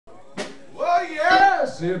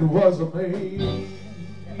It was amazing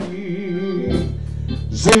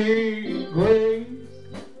grace.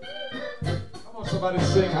 Come on, somebody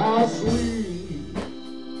sing, how sweet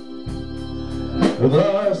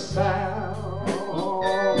the sound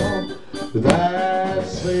that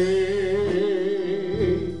saved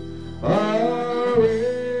a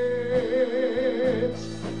wretch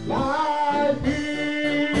like me.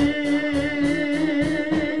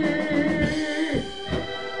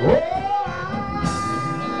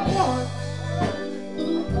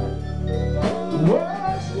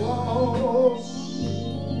 Was lost,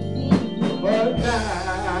 but now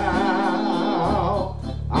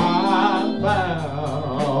I'm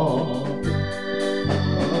found.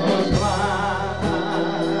 Was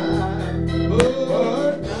blind,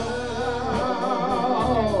 but now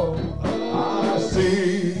I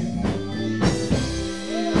see.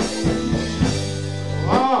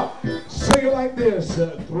 Sing it like this.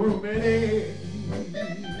 Through many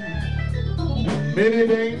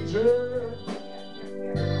dangers,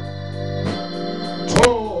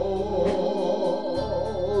 toils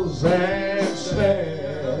and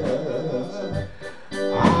snares,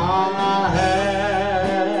 I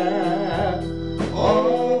have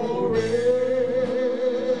already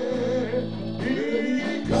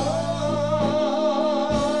come.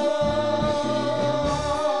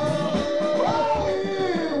 Oh,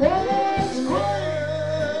 it was great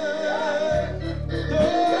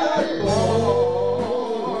that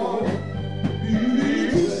Lord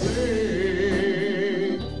be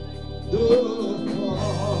saved the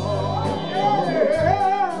cross.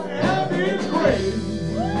 And it's great.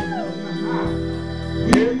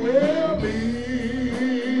 It will lead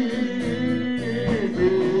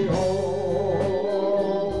me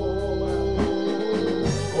home.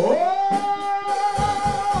 Oh,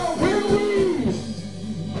 will we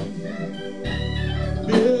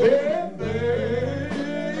been there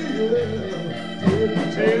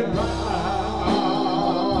 10,000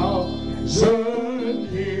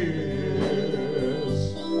 years,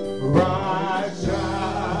 bright shining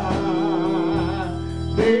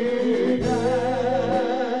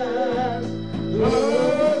as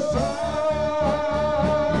the sun.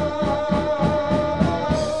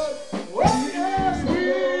 Oh, yes,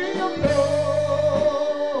 we'll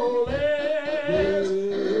know this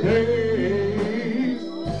days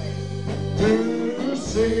to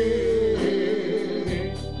sing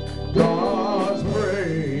God's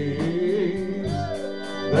praise,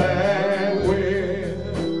 that when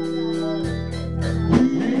we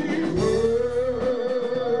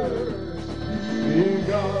first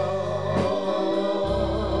begun.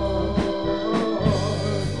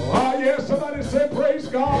 Oh, yes, somebody say praise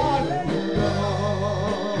God.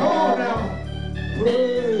 Come on now.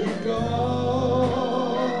 Praise God.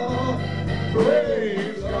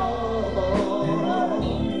 Praise God.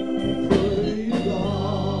 Praise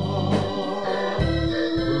God.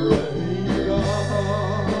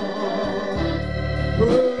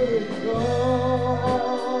 Praise God. Praise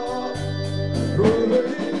God.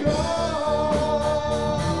 Praise God.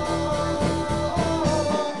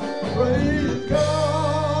 Praise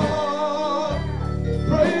God.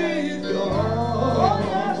 Praise God. Oh,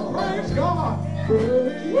 yes, praise God.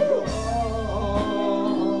 Praise God.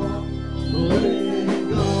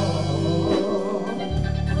 Praise God.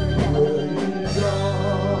 Praise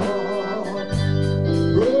God.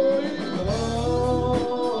 Praise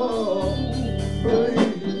God.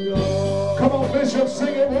 Praise God. Come on, Bishop,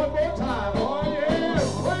 sing it one more time. Oh,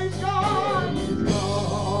 yes, praise God. Praise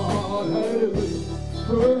God. Hallelujah.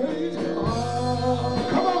 Praise God.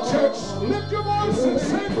 Come on, church, lift your voice and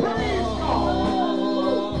say praise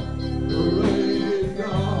God. Praise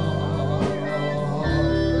God.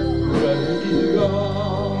 Praise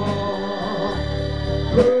God.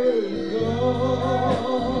 Praise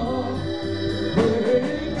God.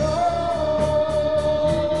 Praise God.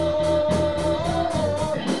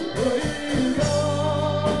 Praise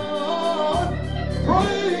God.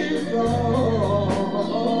 Praise God.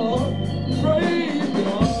 Praise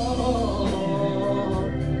God.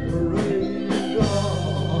 Praise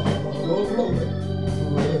God. Oh, glory.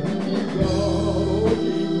 Praise God. Oh,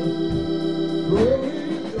 Jesus.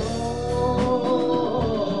 Praise God.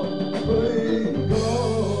 Praise God.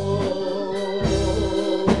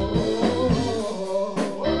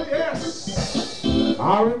 Oh, yes.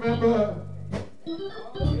 I remember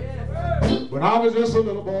when I was just a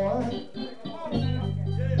little boy,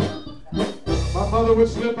 my mother would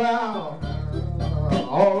slip out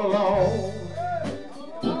all alone.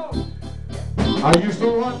 I used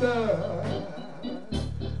to wonder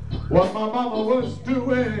what my mama was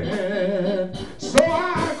doing. So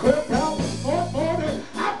I crept out one morning.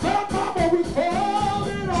 I felt mama was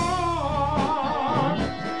falling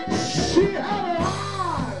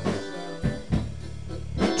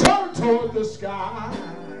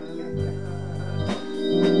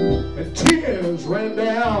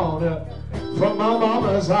down from my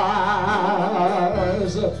mama's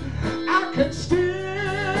eyes. I can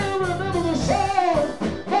still remember the song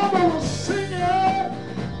Mama was singing,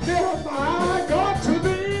 near my God to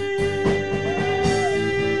thee.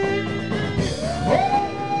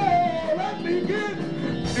 Oh, let me get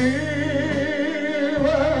nearer,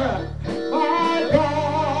 my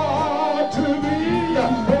God, to thee.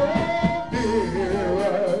 Oh,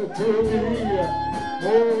 nearer to thee.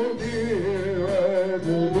 Oh, nearer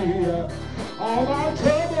to thee. All my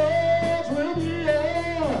troubles will be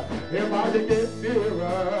over if I can get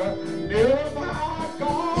nearer, nearer, my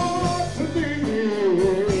God, to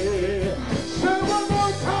thee. Say one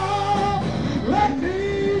more time, let me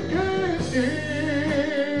get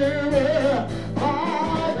nearer,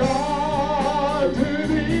 my God, to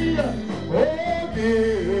thee. Oh,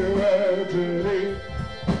 nearer to thee,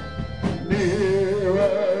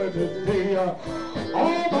 nearer to thee.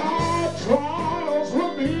 All my trials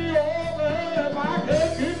will be over if I can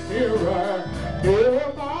get nearer, nearer,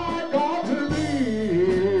 my God, to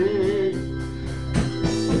thee.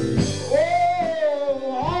 Oh,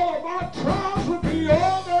 all of my trials will be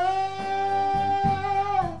over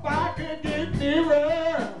if I can get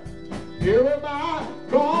nearer, nearer, my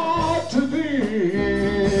God, to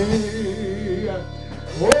thee.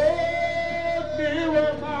 Oh,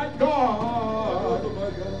 nearer, my God,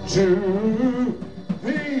 to